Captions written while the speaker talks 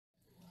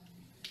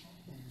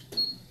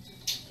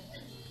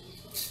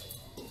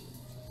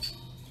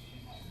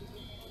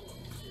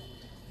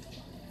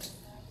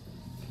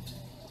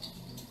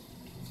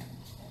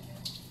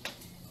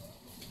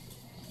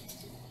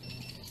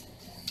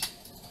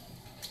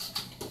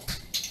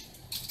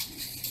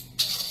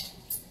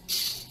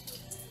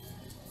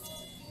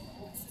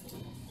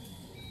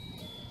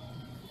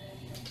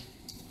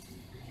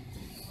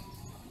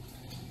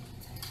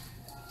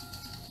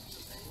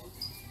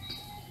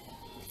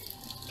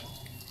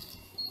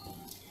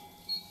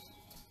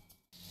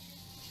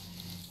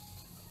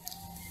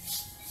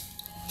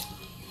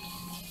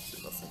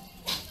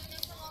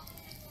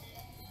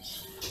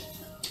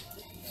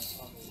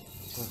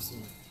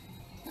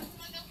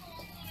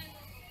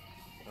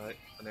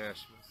願い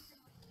しま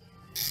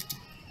す。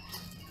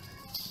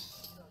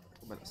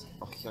ごめんなさい。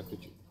あ、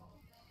110。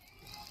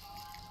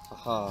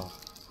Haha.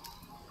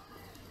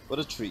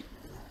 What a treat.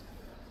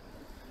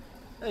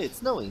 Hey, it's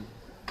snowing.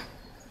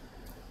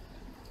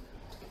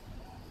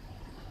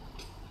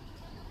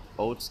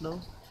 Old snow?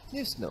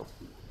 New snow.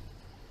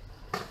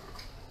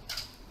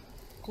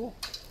 Cool.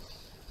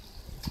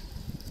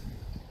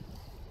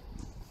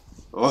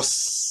 お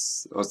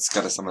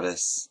疲れ様で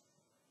す。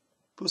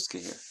poohske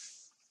here.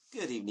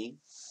 Good evening.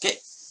 Okay.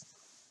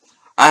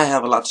 I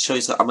have a lot to show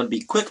you, so I'm going to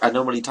be quick. I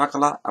normally talk a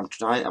lot. I'm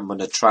going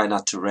to try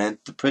not to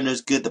rant. The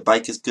printer's good. The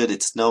bike is good.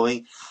 It's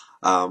snowing.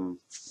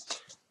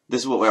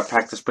 This is what we're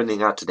practice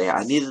printing out today.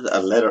 I needed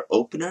a letter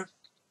opener,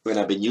 and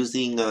I've been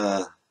using,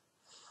 I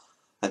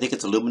think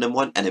it's aluminum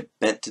one, and it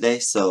bent today,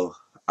 so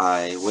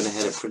I went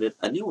ahead and printed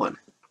a new one.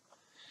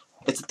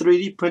 It's a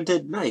 3D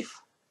printed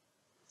knife.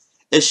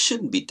 It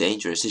shouldn't be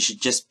dangerous. It should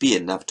just be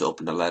enough to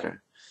open a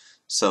letter.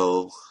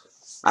 So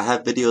I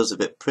have videos of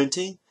it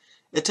printing.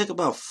 It took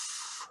about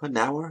an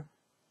hour,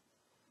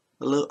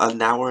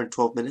 an hour and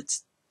 12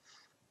 minutes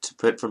to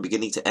print from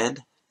beginning to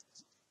end,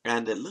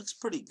 and it looks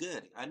pretty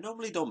good. I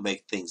normally don't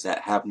make things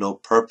that have no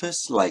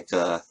purpose, like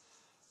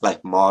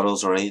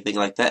models or anything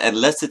like that,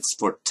 unless it's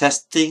for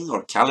testing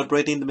or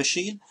calibrating the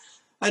machine.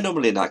 I'm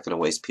normally not going to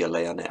waste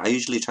PLA on it. I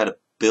usually try to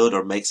build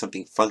or make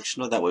something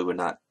functional. That way we're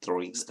not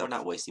throwing stuff. We're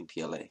not wasting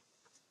PLA.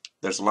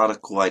 There's a lot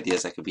of cool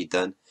ideas that could be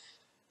done.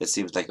 It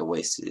seems like a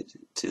waste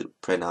to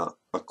print out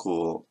a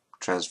cool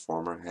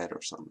transformer head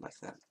or something like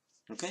that.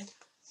 Okay,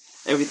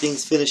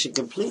 everything's finished and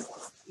complete.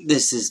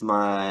 This is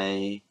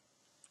my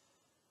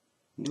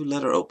new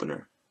letter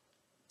opener.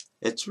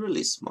 It's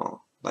really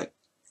small, like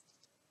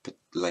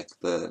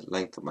the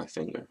length of my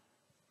finger,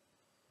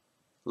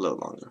 a little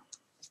longer.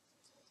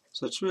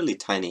 So it's really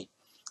tiny,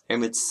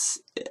 and it's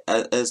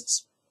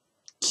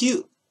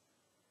cute,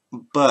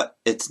 but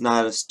it's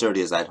not as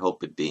sturdy as I'd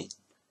hope it'd be.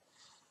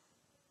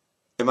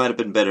 It might have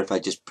been better if I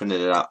just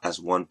printed it out as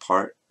one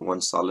part,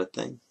 one solid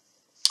thing.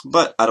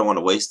 But I don't want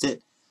to waste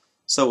it.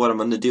 So what I'm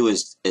going to do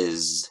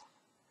is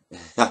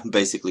I'm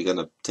basically going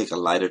to take a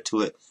lighter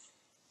to it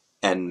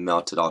and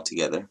melt it all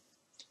together.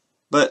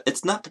 But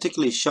it's not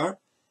particularly sharp.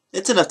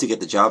 It's enough to get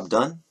the job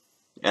done,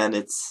 and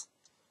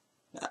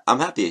I'm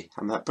happy.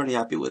 I'm pretty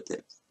happy with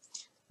it.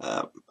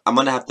 I'm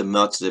going to have to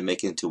melt it and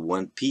make it into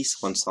one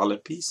piece, one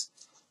solid piece.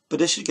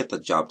 But it should get the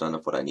job done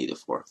of what I need it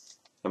for.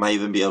 I might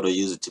even be able to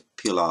use it to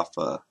peel off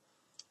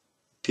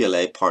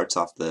PLA parts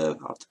off the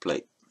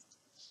plate.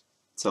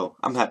 So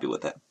I'm happy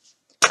with that.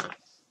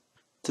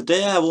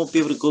 Today I won't be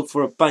able to go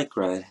for a bike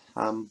ride.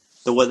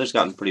 The weather's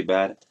gotten pretty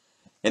bad,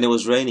 and it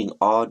was raining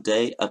all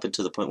day up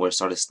until the point where it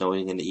started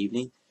snowing in the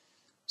evening.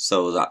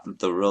 So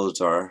the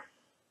roads are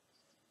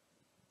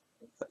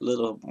a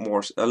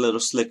little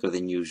slicker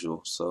than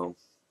usual. So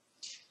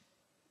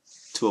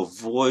to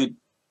avoid,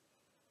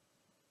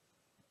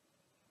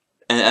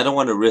 and I don't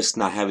want to risk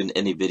not having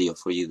any video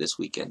for you this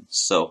weekend,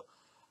 so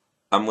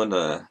I'm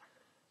gonna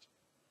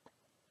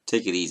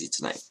take it easy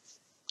tonight.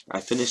 I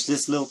finished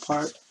this little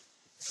part.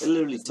 It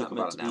literally took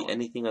about an hour.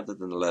 Anything other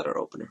than the letter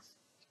opener.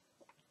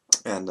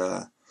 And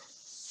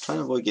trying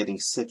to avoid getting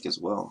sick as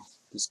well.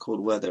 This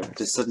cold weather,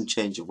 this sudden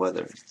change of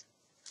weather.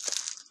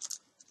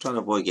 Trying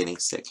to avoid getting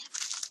sick.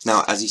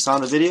 Now, as you saw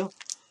in the video,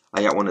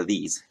 I got one of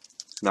these.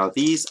 Now,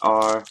 these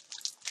are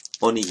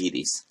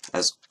onigiris,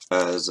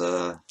 as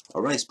a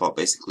rice ball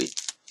basically,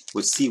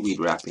 with seaweed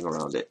wrapping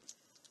around it.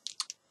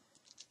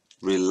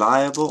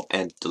 Reliable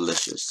and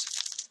delicious.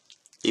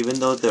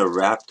 Even though they're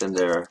wrapped and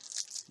they're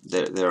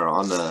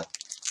on the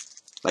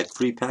like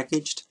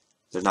pre-packaged,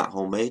 they're not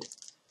homemade.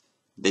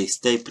 They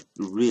stay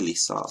really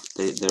soft.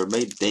 They're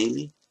made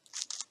daily,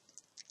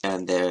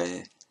 and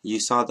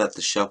you saw that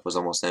the shelf was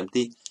almost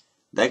empty.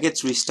 That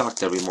gets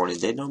restocked every morning.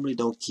 They normally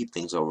don't keep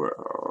things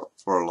over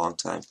for a long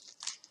time.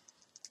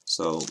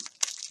 So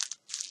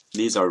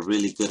these are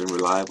really good and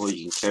reliable.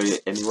 You can carry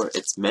it anywhere.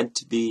 It's meant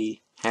to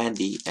be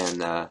handy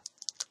and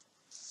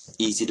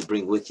easy to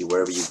bring with you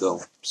wherever you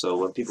go. So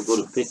when people go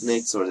to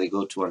picnics, or they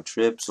go on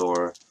trips,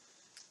 or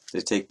they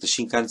take the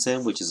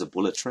Shinkansen, which is a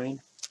bullet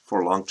train, for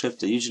a long trip,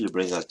 they usually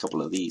bring a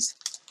couple of these.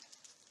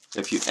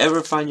 If you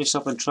ever find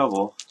yourself in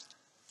trouble,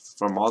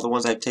 from all the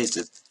ones I've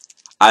tasted,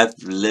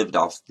 I've lived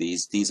off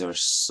these. These are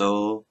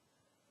so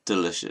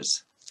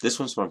delicious. This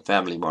one's from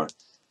Family Mart,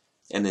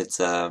 and it's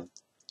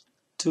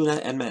tuna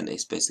and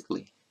mayonnaise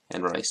basically,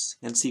 and rice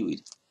and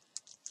seaweed.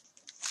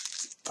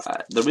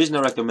 The reason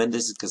I recommend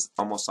this is because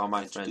almost all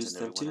my friends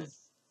and everyone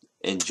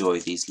enjoy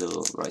these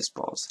little rice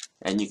balls,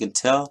 and you can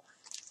tell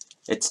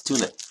it's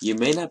tuna. You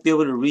may not be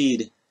able to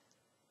read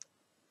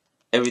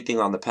everything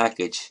on the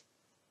package,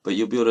 but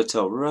you'll be able to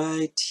tell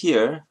right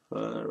here,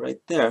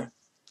 right there,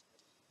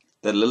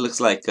 that it looks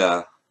like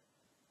in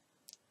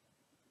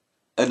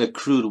a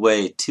crude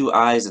way, 2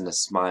 eyes and a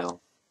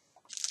smile.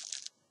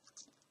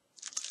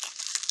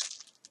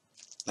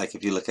 Like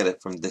if you look at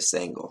it from this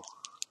angle.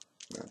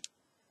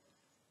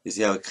 You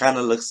see how it kind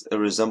of looks, it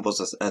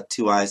resembles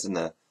 2 eyes and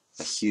a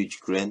huge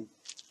grin.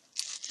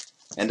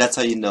 And that's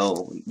how you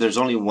know there's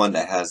only one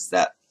that has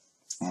that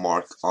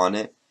mark on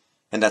it,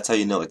 and that's how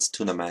you know it's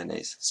tuna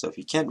mayonnaise. So if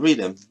you can't read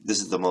them, this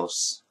is the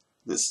most.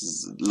 This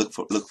is look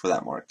for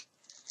that mark.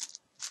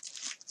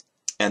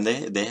 And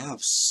they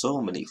have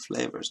so many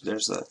flavors.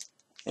 There's a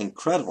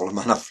incredible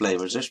amount of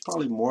flavors. There's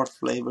probably more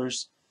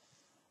flavors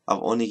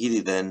of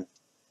onigiri than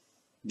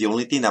the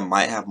only thing that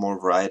might have more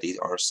variety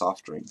are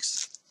soft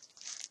drinks.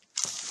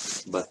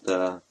 But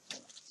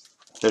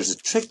there's a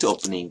trick to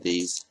opening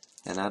these,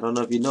 and I don't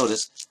know if you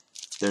noticed,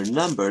 they're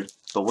numbered.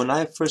 But when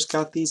I first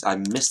got these, I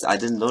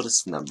didn't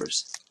notice the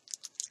numbers.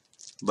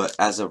 But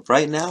as of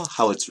right now,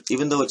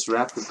 even though it's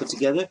wrapped and put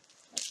together,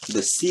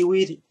 the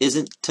seaweed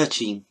isn't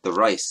touching the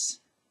rice,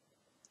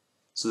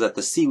 so that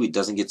the seaweed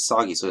doesn't get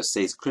soggy, so it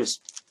stays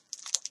crisp.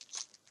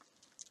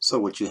 So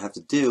what you have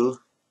to do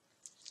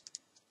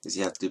is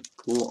you have to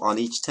pull on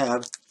each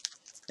tab,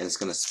 and it's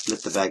going to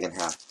split the bag in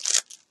half.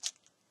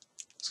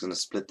 It's going to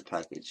split the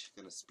package. It's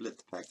going to split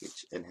the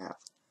package in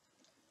half.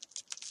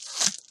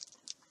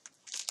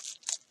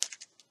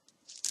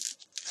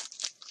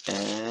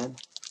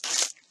 And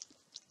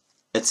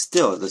it's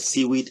still, the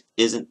seaweed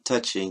isn't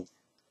touching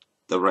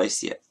the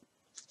rice yet.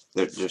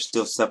 They're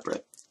still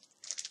separate.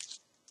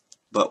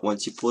 But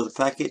once you pull the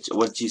package,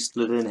 once you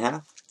split it in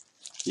half,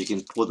 you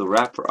can pull the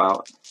wrapper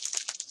out.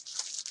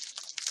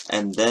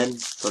 And then,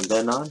 from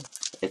then on,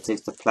 it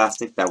takes the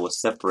plastic that was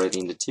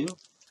separating the two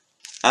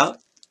out,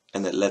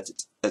 and it lets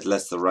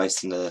the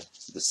rice and the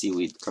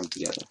seaweed come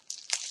together.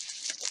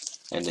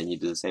 And then you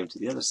do the same to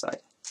the other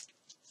side.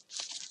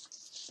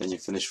 Then you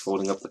finish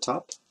folding up the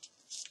top.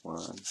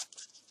 One.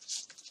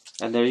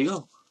 And there you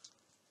go.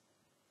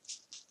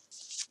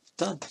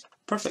 Done.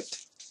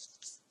 Perfect.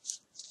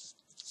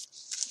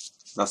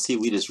 Now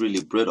seaweed is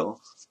really brittle,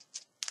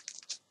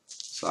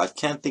 so I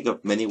can't think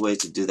of many ways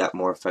to do that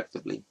more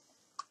effectively.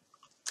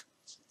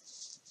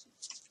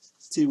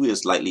 Seaweed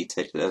is lightly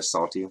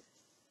salty.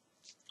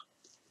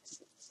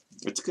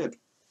 It's good.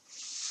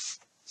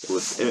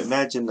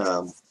 Imagine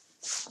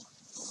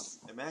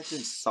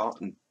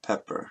salt and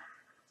pepper,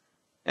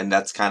 and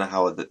that's kind of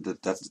how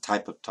that's the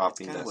type of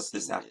topping that's what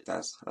this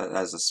acts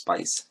as a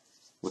spice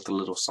with a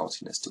little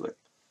saltiness to it.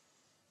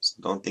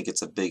 So don't think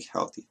it's a big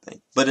healthy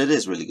thing, but it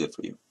is really good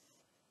for you.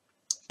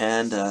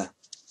 And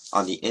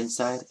on the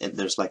inside, and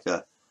there's like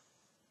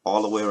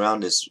all the way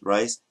around is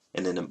rice,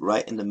 and then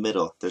right in the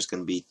middle there's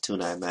going to be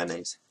tuna and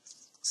mayonnaise.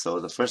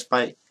 So the first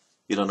bite,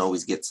 you don't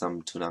always get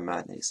some tuna and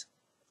mayonnaise.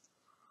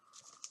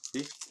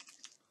 See?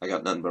 I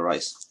got nothing but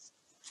rice.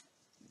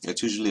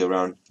 It's usually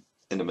around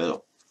in the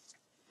middle,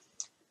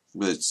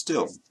 but it's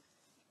still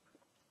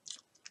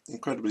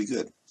incredibly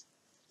good.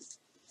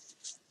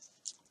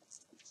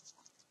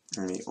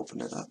 Let me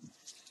open it up.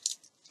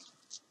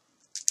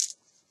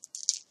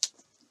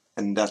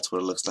 And that's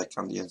what it looks like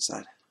on the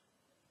inside.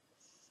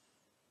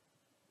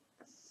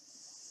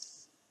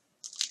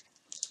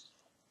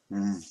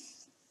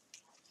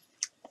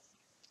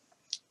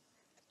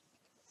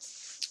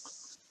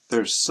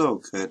 They're so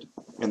good,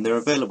 and they're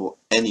available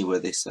anywhere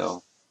they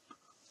sell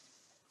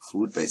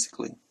food,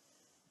 basically.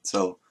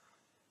 So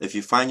if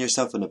you find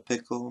yourself in a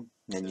pickle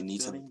and you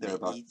need something, they're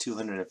about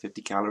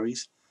 250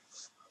 calories,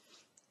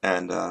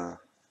 and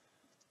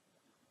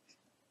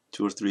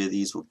 2 or 3 of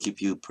these will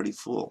keep you pretty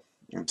full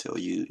until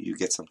you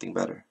get something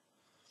better.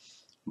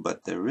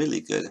 But they're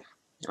really good.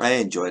 I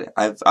enjoyed it.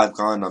 I've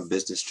gone on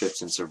business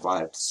trips and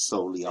survived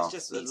solely off.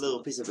 It's just a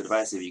little piece of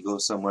advice: if you go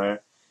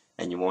somewhere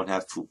and you won't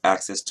have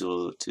access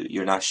to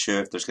you're not sure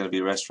if there's going to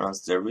be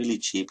restaurants, they're really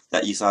cheap.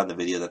 That you saw in the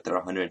video that they're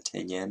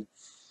 110 yen,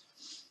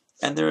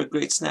 and they're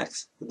great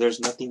snacks. There's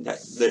nothing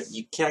that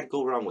you can't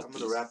go wrong with. I'm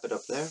going to wrap it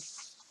up there,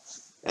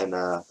 and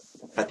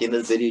at the end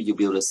of the video you'll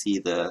be able to see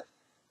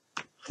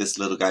this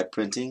little guy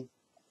printing.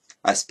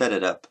 I sped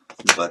it up,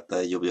 but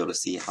you'll be able to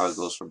see how it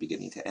goes from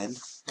beginning to end.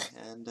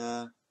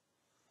 And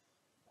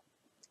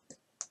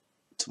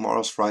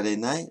tomorrow's Friday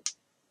night.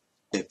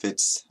 If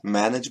it's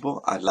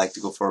manageable, I'd like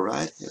to go for a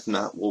ride. If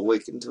not, we'll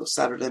wait until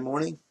Saturday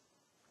morning.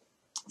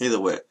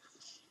 Either way,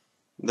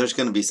 there's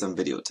going to be some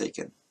video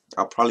taken.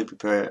 I'll probably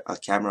prepare a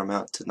camera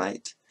mount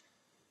tonight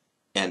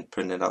and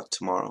print it out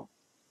tomorrow.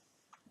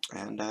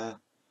 And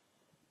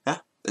yeah,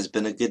 it's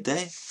been a good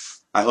day.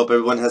 I hope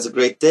everyone has a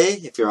great day.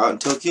 If you're out in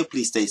Tokyo,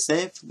 please stay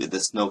safe. The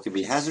snow can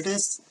be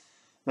hazardous.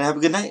 And have a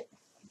good night.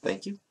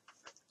 Thank you.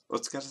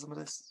 Otsukaresama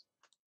desu.